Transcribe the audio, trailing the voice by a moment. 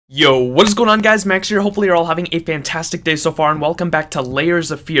Yo, what is going on, guys? Max here. Hopefully you're all having a fantastic day so far, and welcome back to Layers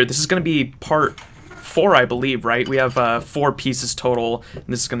of Fear. This is going to be part 4, I believe, right? We have 4 pieces total, and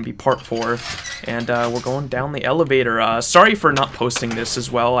this is going to be part 4, and we're going down the elevator. Sorry for not posting this as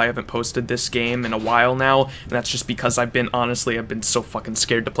well. I haven't posted this game in a while now, and that's just because I've been so fucking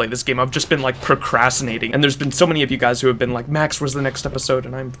scared to play this game. I've just been, like, procrastinating, and there's been so many of you guys who have been like, Max, where's the next episode?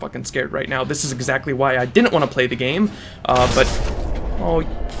 And I'm fucking scared right now. This is exactly why I didn't want to play the game, but... oh,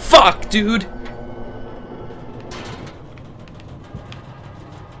 fuck, dude!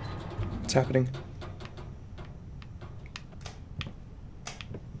 What's happening?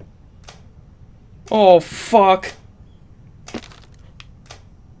 Oh, fuck.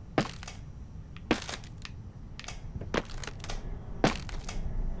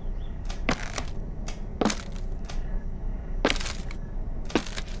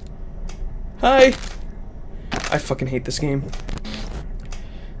 Hi! I fucking hate this game.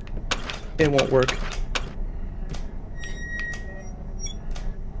 It won't work.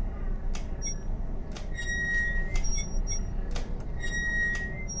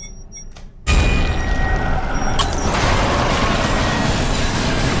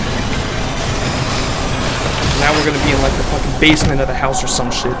 Now we're gonna be in like the fucking basement of the house or some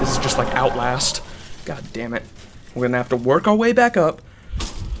shit. This is just like Outlast. God damn it. We're gonna have to work our way back up.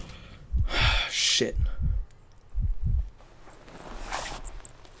 Shit.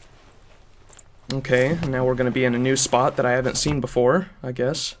 Okay, now we're gonna be in a new spot that I haven't seen before, I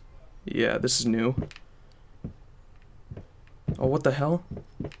guess. Yeah, this is new. Oh, what the hell?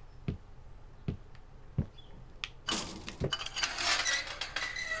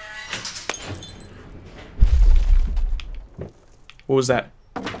 What was that?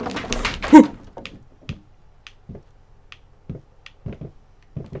 Whew.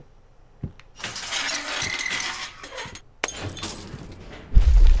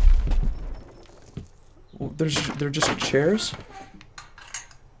 They're just chairs?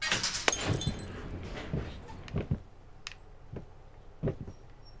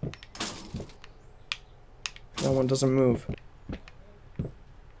 That one doesn't move.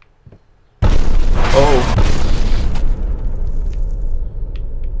 Oh.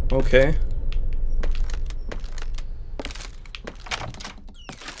 Okay.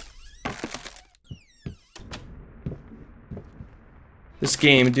 This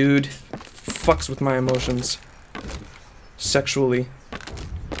game, dude, fucks with my emotions. Sexually.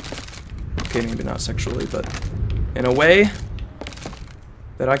 Okay, maybe not sexually, but in a way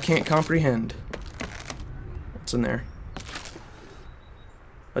that I can't comprehend. What's in there?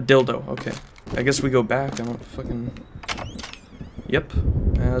 A dildo, okay. I guess we go back. I don't fucking... Yep,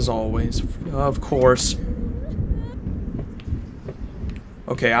 as always. Of course.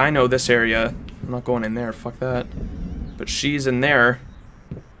 Okay, I know this area. I'm not going in there, fuck that. But she's in there.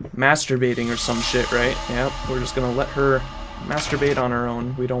 Masturbating or some shit, right? Yep, we're just gonna let her masturbate on her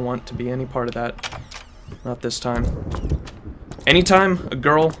own. We don't want to be any part of that. Not this time. Anytime a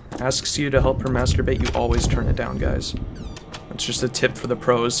girl asks you to help her masturbate, you always turn it down, guys. That's just a tip for the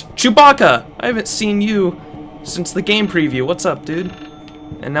pros. Chewbacca! I haven't seen you since the game preview. What's up, dude?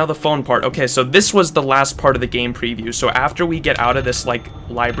 And now the phone part. Okay, so this was the last part of the game preview. So after we get out of this, like,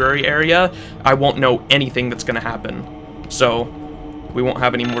 library area, I won't know anything that's gonna happen. So... we won't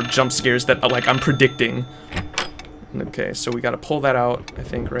have any more jump scares that, like, I'm predicting. Okay, so we gotta pull that out, I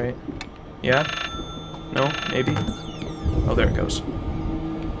think, right? Yeah? No? Maybe? Oh, there it goes.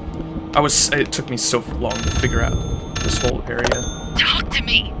 It took me so long to figure out this whole area. Talk to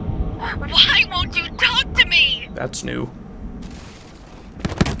me! Why won't you talk to me? That's new.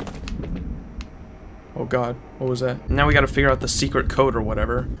 Oh god, what was that? Now we gotta figure out the secret code or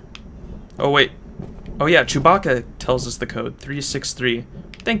whatever. Oh, wait. Oh yeah, Chewbacca tells us the code. 363.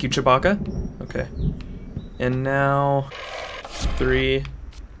 Thank you, Chewbacca. Okay. And now... 3...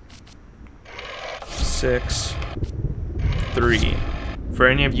 6... 3. For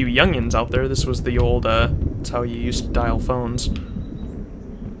any of you youngins out there, this was the old, it's how you used to dial phones.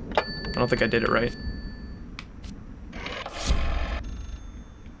 I don't think I did it right.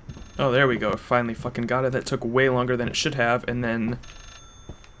 Oh, there we go. Finally fucking got it. That took way longer than it should have, and then...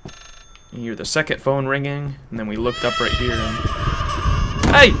 you hear the second phone ringing, and then we looked up right here and...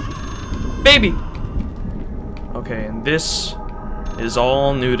 hey! Baby! Okay, and this is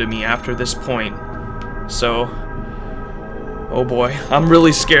all new to me after this point. So... oh boy, I'm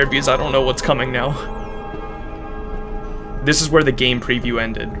really scared because I don't know what's coming now. This is where the game preview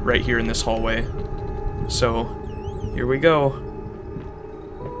ended, right here in this hallway. So, here we go.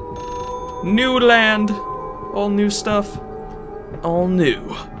 New land! All new stuff. All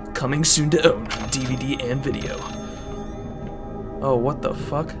new. Coming soon to own, DVD and video. Oh, what the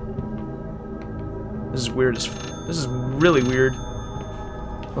fuck? This is weird as... This is really weird.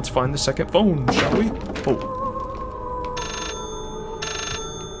 Let's find the second phone, shall we? Oh.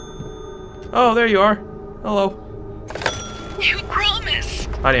 Oh, there you are. Hello. You promised.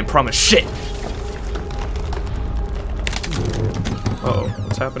 I didn't promise shit. Uh-oh,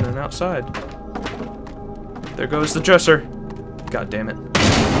 what's happening outside? There goes the dresser. God damn it.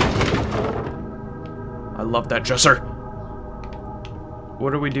 I love that dresser.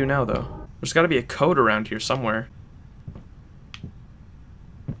 What do we do now, though? There's gotta be a code around here somewhere.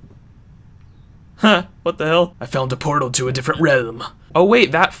 Huh, what the hell? I found a portal to a different realm. Oh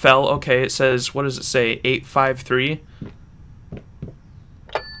wait, that fell. Okay, it says, what does it say? 853?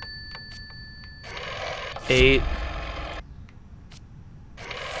 8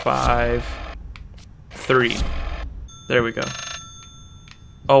 5 3. There we go.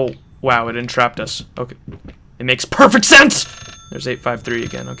 Oh, wow, it entrapped us. Okay. It makes perfect sense! There's 853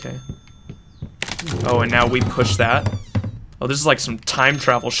 again, okay. Oh, and now we push that. Oh, this is like some time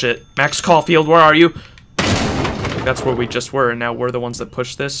travel shit. Max Caulfield, where are you? That's where we just were, and now we're the ones that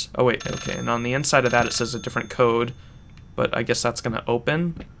push this. Oh, wait, okay. And on the inside of that, it says a different code. But I guess that's gonna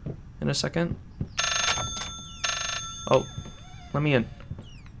open in a second. Oh, let me in.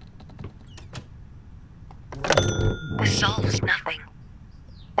 This solves nothing.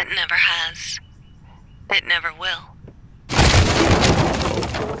 It never has. It never will.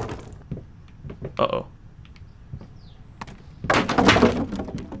 Uh-oh.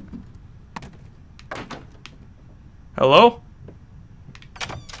 Hello?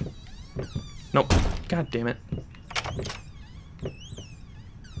 Nope. God damn it.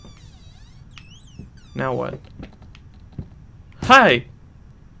 Now what? Hi!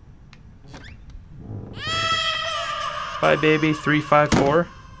 Bye, baby. 354.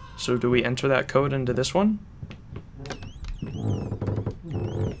 So do we enter that code into this one?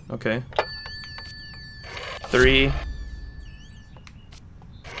 Okay. 3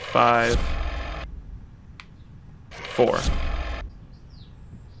 5 4.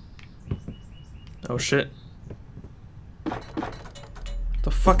 Oh shit.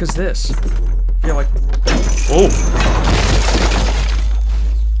 The fuck is this? I feel like... Oh!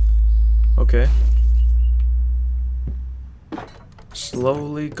 Okay.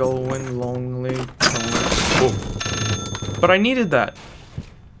 Slowly going, lonely, going. Oh. But I needed that.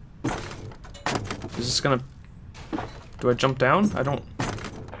 Is this gonna... Do I jump down? I don't...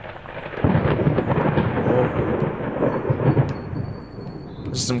 Oh.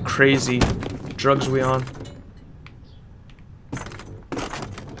 This is some crazy drugs we on.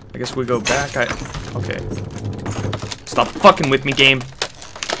 I guess we go back. Okay. Stop fucking with me, game.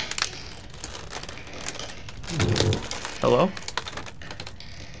 Hello?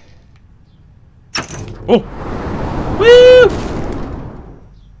 Oh! Woo!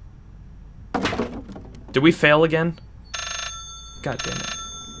 Did we fail again? God damn it.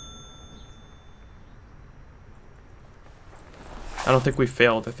 I don't think we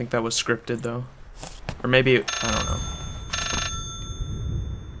failed. I think that was scripted, though. Or maybe... I don't know.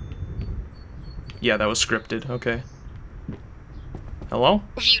 Yeah, that was scripted. Okay. Hello?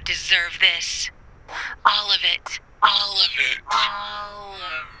 You deserve this. All of it. All of it. All of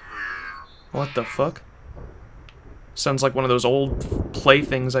it. What the fuck? Sounds like one of those old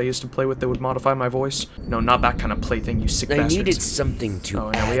playthings I used to play with that would modify my voice. No, not that kind of plaything, you sick bastards. I needed something to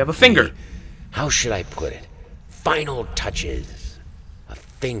Oh, now we have a finger. How should I put it? Final touches. A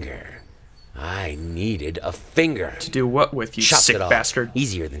finger. I needed a finger. To do what with, you Chopped sick it off. bastard?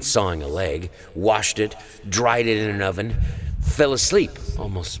 Easier than sawing a leg. Washed it, dried it in an oven, fell asleep,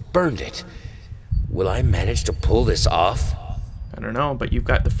 almost burned it. Will I manage to pull this off? I don't know, but you've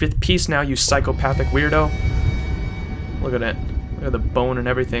got the 5th piece now, you psychopathic weirdo. Look at it. Look at the bone and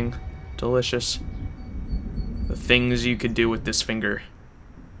everything. Delicious. The things you could do with this finger.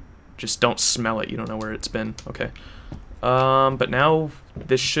 Just don't smell it. You don't know where it's been. Okay. But now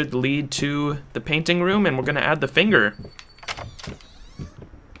this should lead to the painting room, and we're gonna add the finger.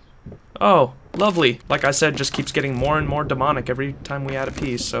 Oh, lovely. Like I said, just keeps getting more and more demonic every time we add a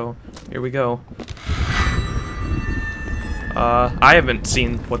piece, so here we go. I haven't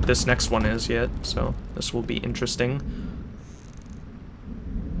seen what this next one is yet, so this will be interesting.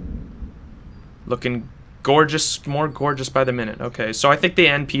 Looking gorgeous, more gorgeous by the minute. Okay, so I think the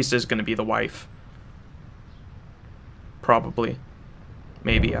end piece is going to be the wife. Probably.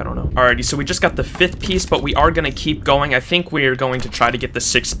 Maybe, I don't know. Alrighty, so we just got the 5th piece, but we are going to keep going. I think we are going to try to get the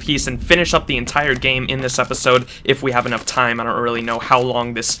 6th piece and finish up the entire game in this episode if we have enough time. I don't really know how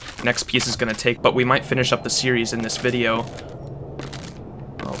long this next piece is going to take, but we might finish up the series in this video.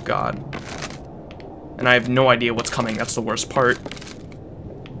 Oh, God. And I have no idea what's coming. That's the worst part.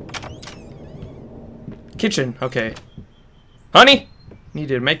 Kitchen. Okay. Honey!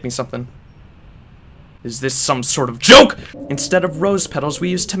 Needed to make me something. Is this some sort of joke? Instead of rose petals, we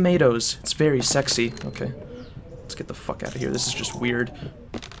use tomatoes. It's very sexy. Okay. Let's get the fuck out of here. This is just weird.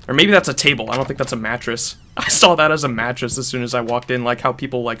 Or maybe that's a table. I don't think that's a mattress. I saw that as a mattress as soon as I walked in. Like how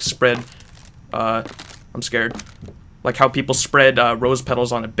people like spread... I'm scared. Like how people spread rose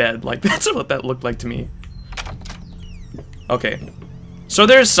petals on a bed. Like that's what that looked like to me. Okay. So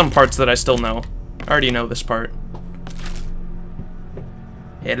there's some parts that I still know. I already know this part.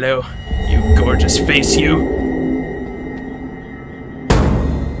 Hello, you gorgeous face, you.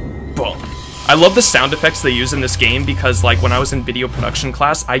 Boom. I love the sound effects they use in this game because, like, when I was in video production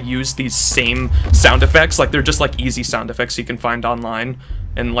class, I used these same sound effects. Like, they're just, like, easy sound effects you can find online.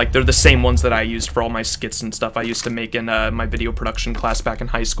 And, like, they're the same ones that I used for all my skits and stuff I used to make in my video production class back in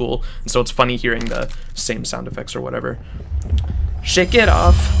high school. And so it's funny hearing the same sound effects or whatever. Shake it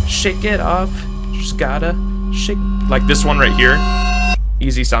off, shake it off. Just gotta shake. Like this one right here.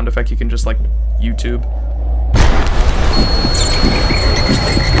 Easy sound effect you can just, like, YouTube.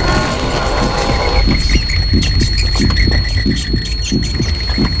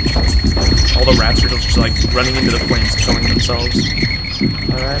 All the rats are just, like, running into the flames, killing themselves.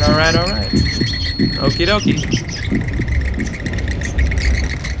 Alright, alright, alright. Okie dokie.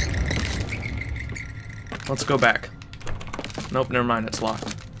 Let's go back. Nope, never mind, it's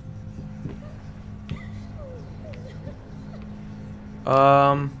locked.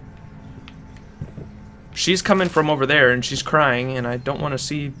 She's coming from over there, and she's crying, and I don't want to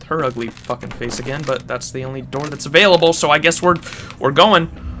see her ugly fucking face again, but that's the only door that's available, so I guess we're going.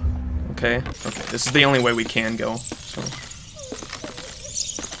 Okay, okay, this is the only way we can go, so.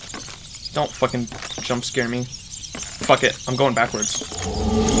 Don't fucking jump scare me. Fuck it, I'm going backwards.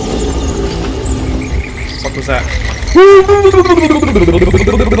 What was that?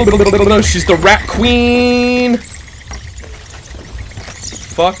 She's the rat queen!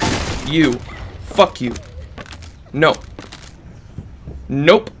 Fuck you. Fuck you. No.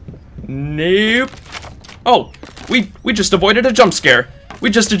 Nope. Nope. Oh, we just avoided a jump scare. We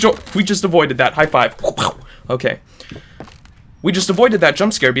just avoided that. High five. Okay. We just avoided that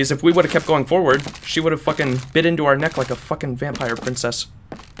jump scare because if we would have kept going forward, she would have fucking bit into our neck like a fucking vampire princess.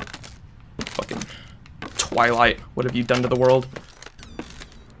 Fucking Twilight. What have you done to the world?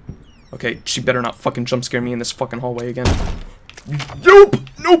 Okay, she better not fucking jump scare me in this fucking hallway again. Nope!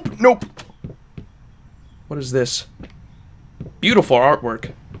 Nope! Nope! What is this? Beautiful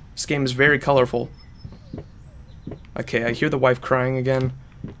artwork. This game is very colorful. Okay, I hear the wife crying again.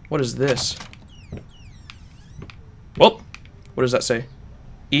 What is this? Well, what does that say?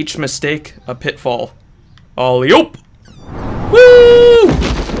 Each mistake, a pitfall. Alley-oop! Woo!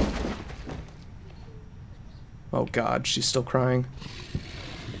 Oh god, she's still crying.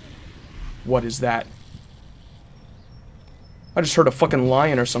 What is that? I just heard a fucking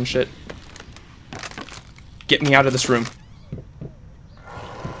lion or some shit. Get me out of this room.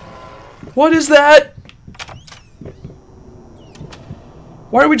 What is that?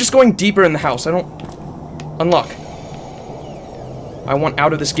 Why are we just going deeper in the house? I don't... Unlock. I want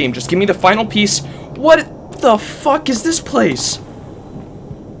out of this game. Just give me the final piece. What the fuck is this place?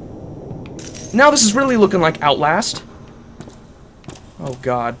 Now this is really looking like Outlast. Oh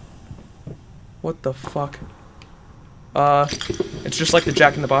god. What the fuck? It's just like the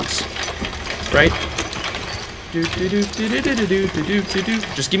Jack in the Box, right?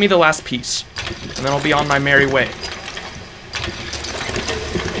 Just give me the last piece, and then I'll be on my merry way.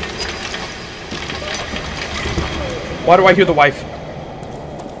 Why do I hear the wife?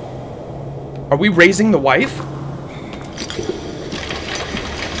 Are we raising the wife?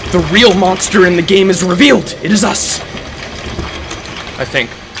 The real monster in the game is revealed! It is us! I think.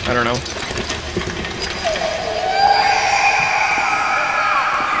 I don't know.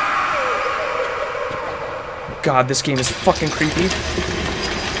 God, this game is fucking creepy.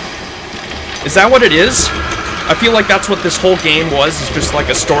 Is that what it is? I feel like that's what this whole game was, is just like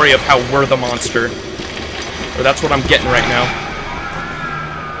a story of how we're the monster. Or that's what I'm getting right now.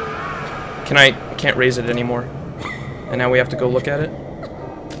 I can't raise it anymore. And now we have to go look at it.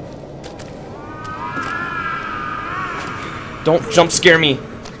 Don't jump scare me.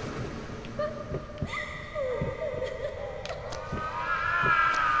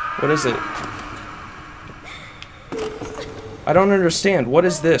 What is it? I don't understand. What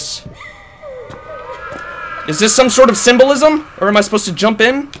is this? Is this some sort of symbolism? Or am I supposed to jump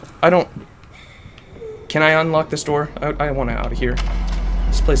in? I don't... Can I unlock this door? I want out of here.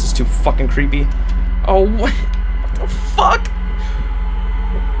 This place is too fucking creepy. Oh, what the fuck?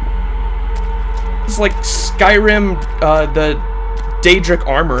 It's like Skyrim, the Daedric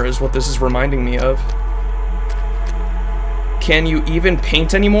armor is what this is reminding me of. Can you even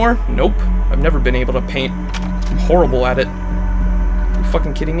paint anymore? Nope. I've never been able to paint. I'm horrible at it. Are you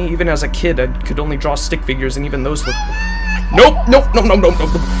fucking kidding me? Even as a kid, I could only draw stick figures, and even those look... Nope! Nope! No, no, no, no, no.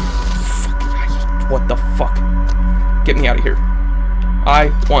 Fuck. What the fuck? Get me out of here.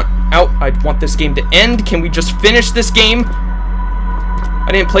 I want out. I want this game to end. Can we just finish this game? I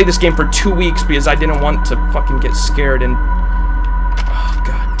didn't play this game for 2 weeks because I didn't want to fucking get scared and... Oh,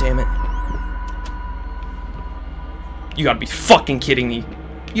 god damn it. You gotta be fucking kidding me.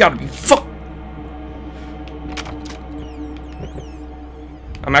 You gotta be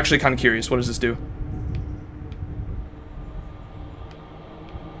I'm actually kind of curious. What does this do?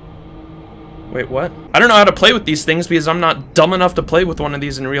 Wait, what? I don't know how to play with these things because I'm not dumb enough to play with one of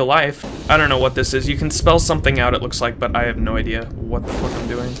these in real life. I don't know what this is. You can spell something out, it looks like, but I have no idea what the fuck I'm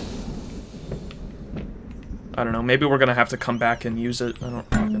doing. I don't know. Maybe we're gonna have to come back and use it. I don't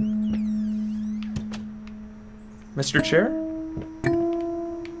fucking... Mr. Chair?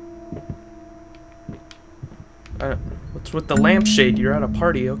 What's with the lampshade? You're at a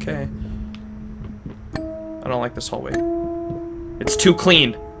party, okay. I don't like this hallway. It's too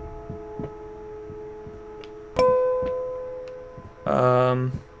clean.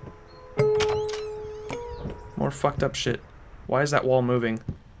 More fucked up shit. Why is that wall moving?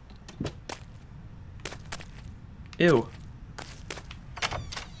 Ew.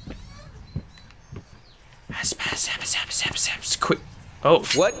 Quick. Oh.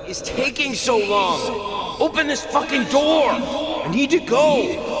 What is taking so long? Open this fucking door! I need to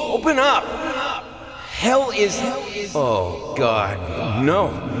go! Open up! Hell is... Oh, God.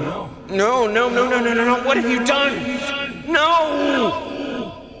 No. No, no, no, no, no, no, no. What have you done? No!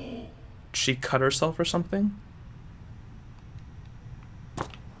 She cut herself or something?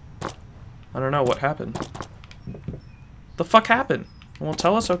 I don't know what happened. The fuck happened? Well,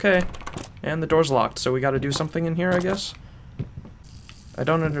 tell us, okay. And the door's locked, so we gotta do something in here, I guess? I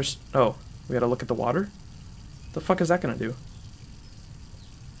don't understand. Oh, we gotta look at the water? The fuck is that gonna do?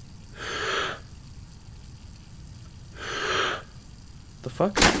 The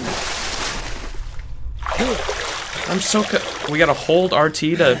fuck? I'm so we gotta hold RT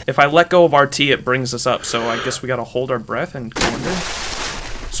to... If I let go of RT, it brings us up, so I guess we gotta hold our breath and go under.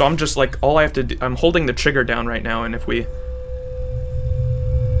 So I'm just like, all I have to do... I'm holding the trigger down right now, and if we...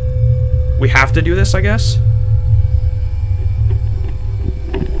 We have to do this, I guess?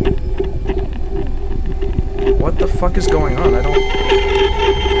 What the fuck is going on? I don't...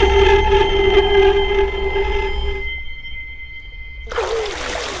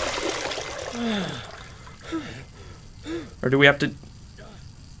 Or do we have to...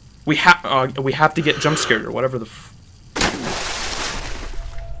 we have to get jump scared or whatever the f...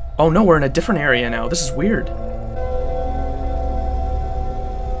 Oh no, we're in a different area now. This is weird.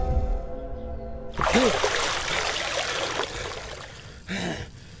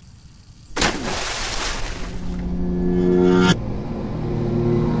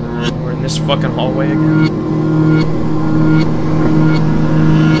 We're in this fucking hallway again.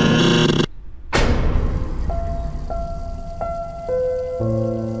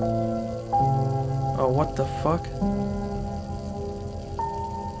 Oh, what the fuck?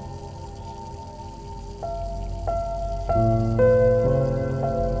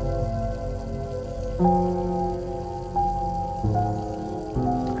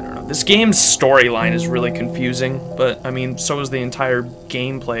 This game's storyline is really confusing, but, I mean, so is the entire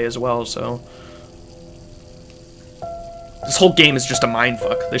gameplay as well, so... This whole game is just a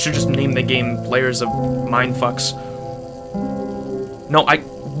mindfuck. They should just name the game Layers of Mindfucks. No,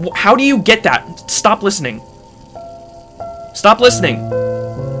 how do you get that? Stop listening. Stop listening!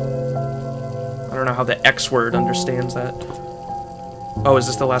 I don't know how the X word understands that. Oh, is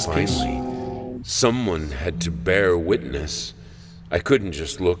this the last piece? Finally, someone had to bear witness. I couldn't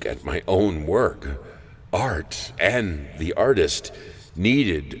just look at my own work. Art and the artist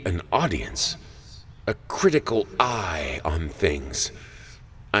needed an audience, a critical eye on things.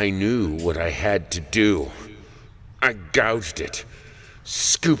 I knew what I had to do. I gouged it,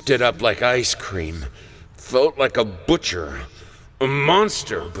 scooped it up like ice cream, felt like a butcher, a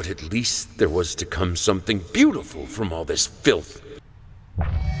monster, but at least there was to come something beautiful from all this filth.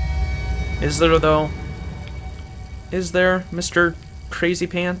 Is there, though? Is there, Mr. Crazy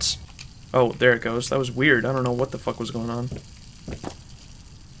Pants? Oh, there it goes. That was weird. I don't know what the fuck was going on.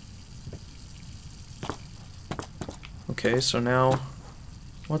 Okay, so now...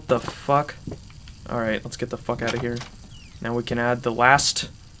 What the fuck? Alright, let's get the fuck out of here. Now we can add the last...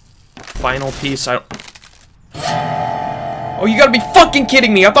 final piece. Oh, you gotta be fucking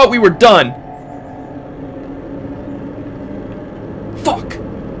kidding me! I thought we were done!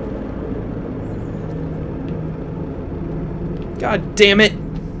 God damn it!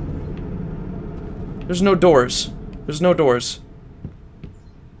 There's no doors. There's no doors.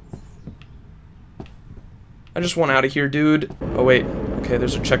 I just want out of here, dude. Oh, wait. Okay,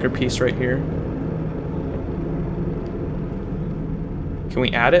 there's a checker piece right here. Can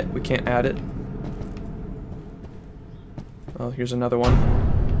we add it? We can't add it. Oh, here's another one.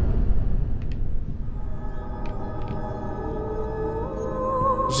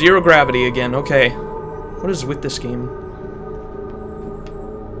 Zero gravity again. Okay. What is with this game?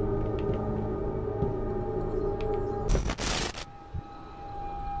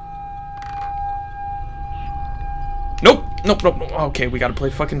 Nope. Nope, nope, nope. Okay, we gotta play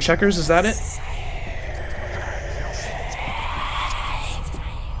fucking checkers. Is that it?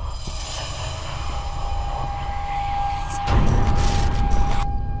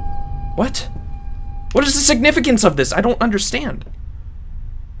 What? What is the significance of this? I don't understand.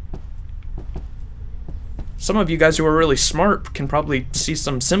 Some of you guys who are really smart can probably see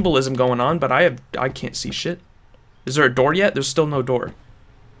some symbolism going on, but I can't see shit. Is there a door yet? There's still no door.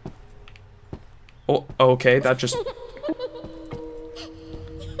 Oh, okay, that just...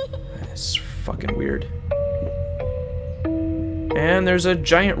 That's fucking weird. And there's a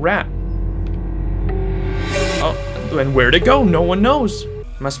giant rat. Oh, and where'd it go? No one knows.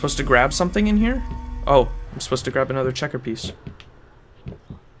 Am I supposed to grab something in here? Oh, I'm supposed to grab another checker piece.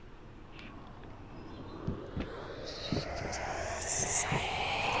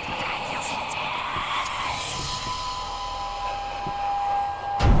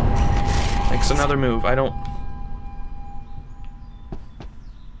 Makes another move. I don't...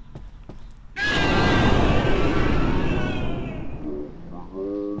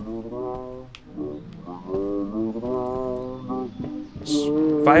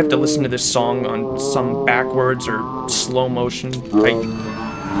 If I have to listen to this song on some backwards or slow motion,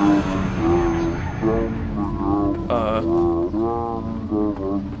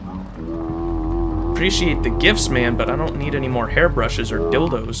 appreciate the gifts, man, but I don't need any more hairbrushes or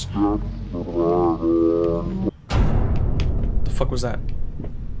dildos. The fuck was that?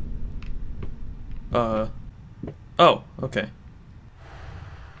 Oh, okay.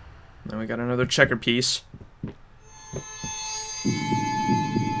 Now we got another checker piece.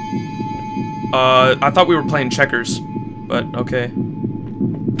 I thought we were playing checkers, but okay.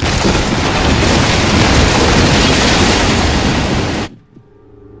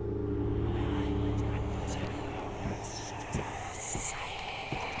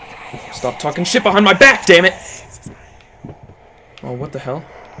 Stop talking shit behind my back, damn it! Oh, what the hell?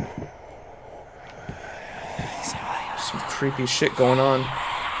 Some creepy shit going on.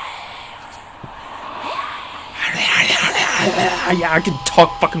 Yeah, I can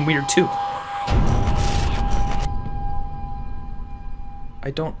talk fucking weird too. I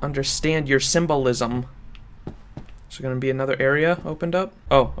don't understand your symbolism. Is there gonna be another area opened up?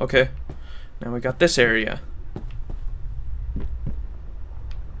 Oh, okay. Now we got this area.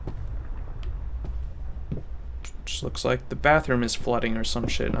 Just looks like the bathroom is flooding or some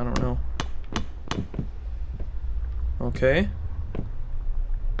shit. I don't know. Okay.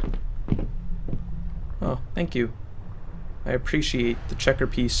 Oh, thank you. I appreciate the checker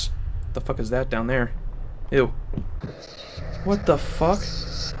piece. What the fuck is that down there? Ew. What the fuck?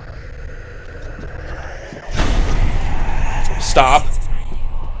 Stop.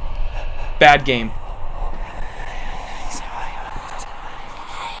 Bad game.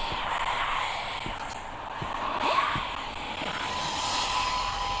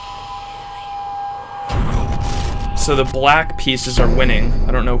 So the black pieces are winning.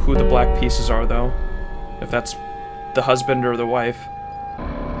 I don't know who the black pieces are though. If that's the husband or the wife.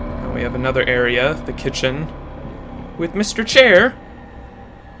 Now we have another area, the kitchen, with Mr. Chair.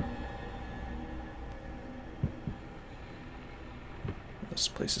 This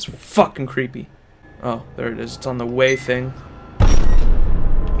place is fucking creepy. Oh, there it is. It's on the way thing.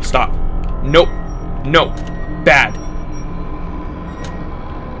 Stop. Nope. Nope. Bad.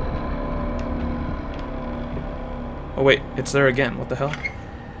 Oh wait, it's there again. What the hell?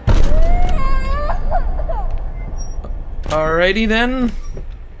 Alrighty then.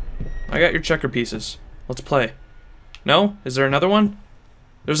 I got your checker pieces. Let's play. No? Is there another one?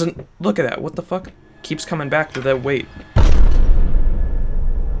 There's an... Look at that. What the fuck? Keeps coming back to that weight. I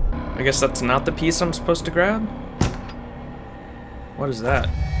guess that's not the piece I'm supposed to grab? What is that?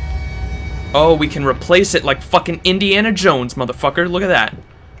 Oh, we can replace it like fucking Indiana Jones, motherfucker. Look at that.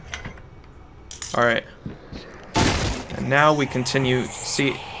 Alright. And now we continue...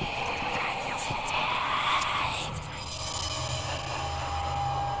 See...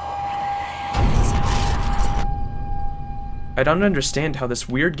 I don't understand how this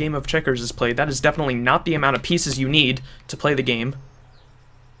weird game of checkers is played. That is definitely not the amount of pieces you need to play the game.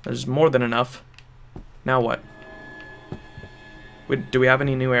 There's more than enough. Now what? Wait, do we have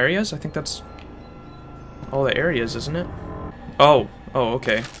any new areas? I think that's all the areas, isn't it? Oh,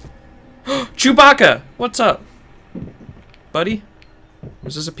 okay. Chewbacca! What's up? Buddy?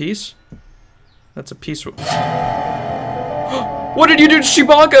 Is this a piece? That's a piece. What did you do to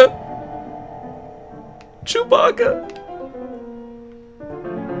Chewbacca? Chewbacca!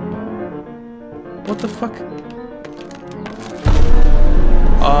 What the fuck?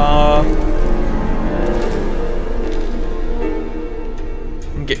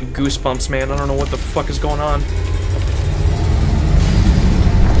 I'm getting goosebumps, man. I don't know what the fuck is going on.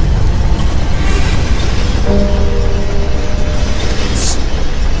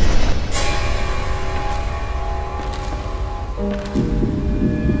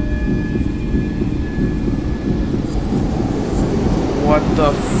 What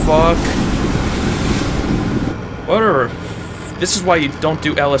the fuck? Whatever. This is why you don't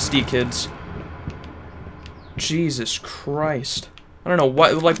do LSD, kids. Jesus Christ. I don't know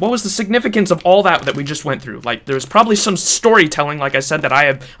what was the significance of all that we just went through? Like, there's probably some storytelling, like I said, that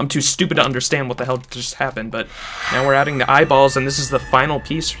I'm too stupid to understand what the hell just happened, but now we're adding the eyeballs, and this is the final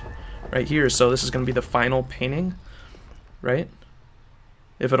piece right here, so this is gonna be the final painting, right?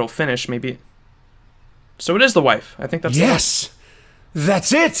 If it'll finish, maybe. So it is the wife. I think that's yes!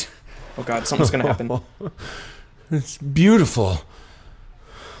 That's it! Oh god, something's gonna happen. It's beautiful.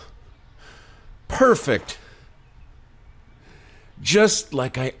 Perfect. Just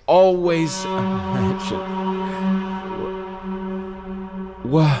like I always imagined.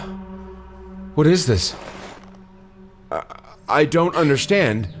 What is this? I don't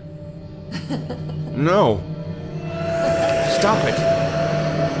understand. No. Stop it.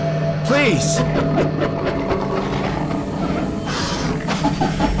 Please.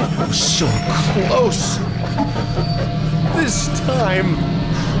 I was so close. This time,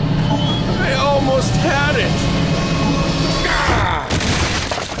 I almost had it.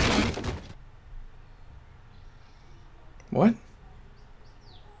 What?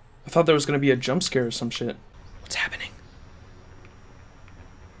 I thought there was gonna be a jump scare or some shit. What's happening?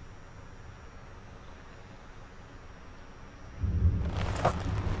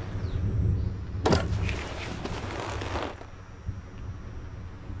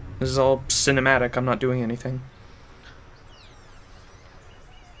 This is all cinematic. I'm not doing anything.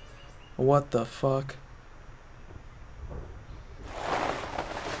 What the fuck?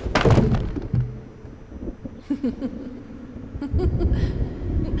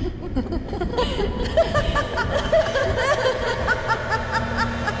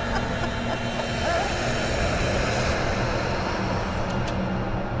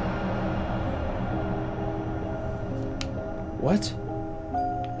 What?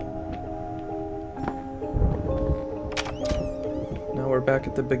 Now we're back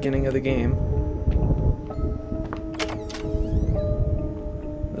at the beginning of the game.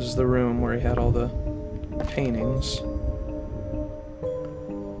 This is the room where he had all the paintings.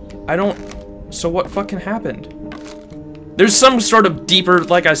 So what fucking happened? There's some sort of deeper,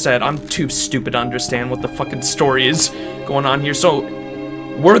 like I said, I'm too stupid to understand what the fucking story is going on here. So,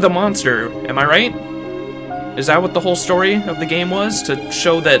 we're the monster, am I right? Is that what the whole story of the game was? To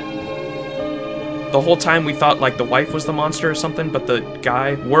show that the whole time we thought like the wife was the monster or something, but the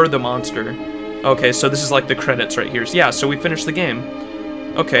guy were the monster. Okay, so this is like the credits right here. Yeah, so we finished the game.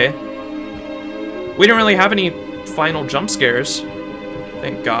 Okay. We didn't really have any final jump scares.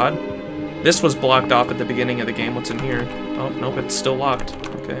 Thank God. This was blocked off at the beginning of the game. What's in here? Oh, nope, it's still locked.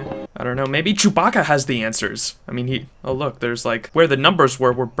 Okay. I don't know. Maybe Chewbacca has the answers. I mean, oh, look, there's like... Where the numbers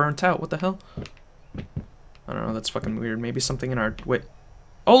were burnt out. What the hell? I don't know, that's fucking weird. Maybe something in our... Wait.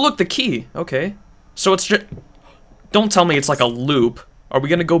 Oh, look, the key. Okay. So it's just... Don't tell me it's like a loop. Are we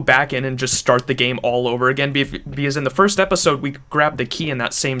gonna go back in and just start the game all over again? Because in the first episode, we grabbed the key in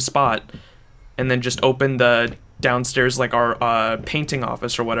that same spot. And then just opened the downstairs, like, our painting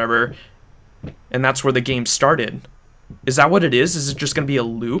office or whatever. And that's where the game started. Is that what it is? Is it just gonna be a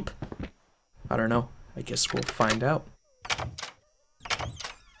loop? I don't know. I guess we'll find out.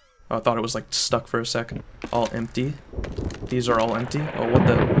 Oh, I thought it was, like, stuck for a second. All empty. These are all empty. Oh, what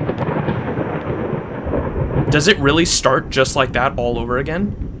the... Does it really start just like that all over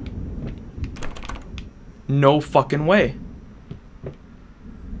again? No fucking way.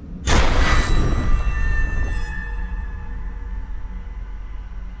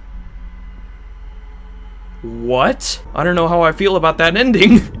 What? I don't know how I feel about that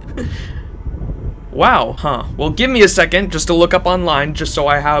ending. Wow, huh. Well, give me a second just to look up online, just so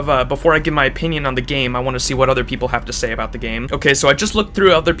I have, before I give my opinion on the game, I want to see what other people have to say about the game. Okay, so I just looked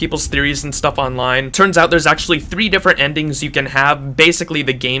through other people's theories and stuff online. Turns out there's actually 3 different endings you can have. Basically,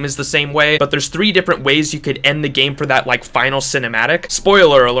 the game is the same way, but there's 3 different ways you could end the game for that, like, final cinematic.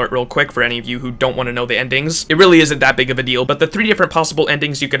 Spoiler alert real quick for any of you who don't want to know the endings. It really isn't that big of a deal, but the 3 different possible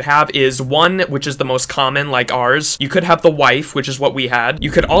endings you could have is 1, which is the most common, like ours. You could have the wife, which is what we had.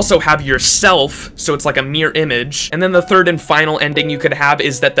 You could also have yourself, so it's like a mirror image. And then the 3rd and final ending you could have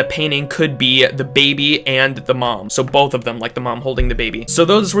is that the painting could be the baby and the mom. So both of them, like the mom holding the baby. So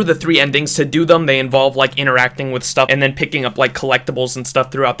those were the 3 endings. To do them, they involve like interacting with stuff and then picking up like collectibles and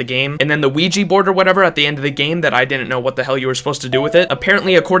stuff throughout the game. And then the Ouija board or whatever at the end of the game that I didn't know what the hell you were supposed to do with it.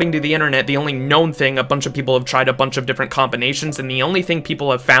 Apparently, according to the internet, the only known thing, a bunch of people have tried a bunch of different combinations, and the only thing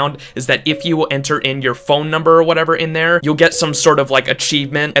people have found is that if you enter in your phone number or whatever in there, you'll get some sort of like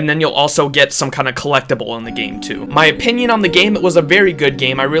achievement, and then you'll also get some kind of collectible in the game too. My opinion on the game, it was a very good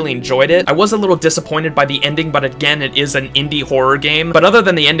game. I really enjoyed it. I was a little disappointed by the ending, but again, it is an indie horror game. But other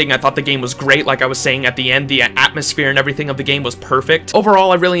than the ending, I thought the game was great. Like I was saying at the end, the atmosphere and everything of the game was perfect.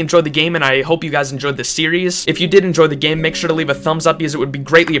 Overall, I really enjoyed the game, and I hope you guys enjoyed the series. If you did enjoy the game, make sure to leave a thumbs up, because it would be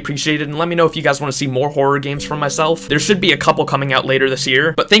greatly appreciated, and let me know if you guys want to see more horror games from myself. There should be a couple coming out later this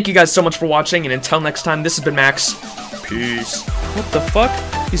year. But thank you guys so much for watching, and until next time, this has been Max. Peace. What the fuck?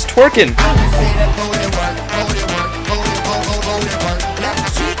 He's twerking.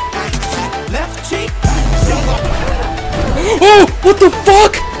 Oh, what the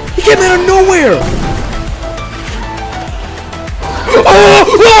fuck? He came out of nowhere. Oh,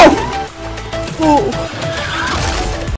 oh! Oh!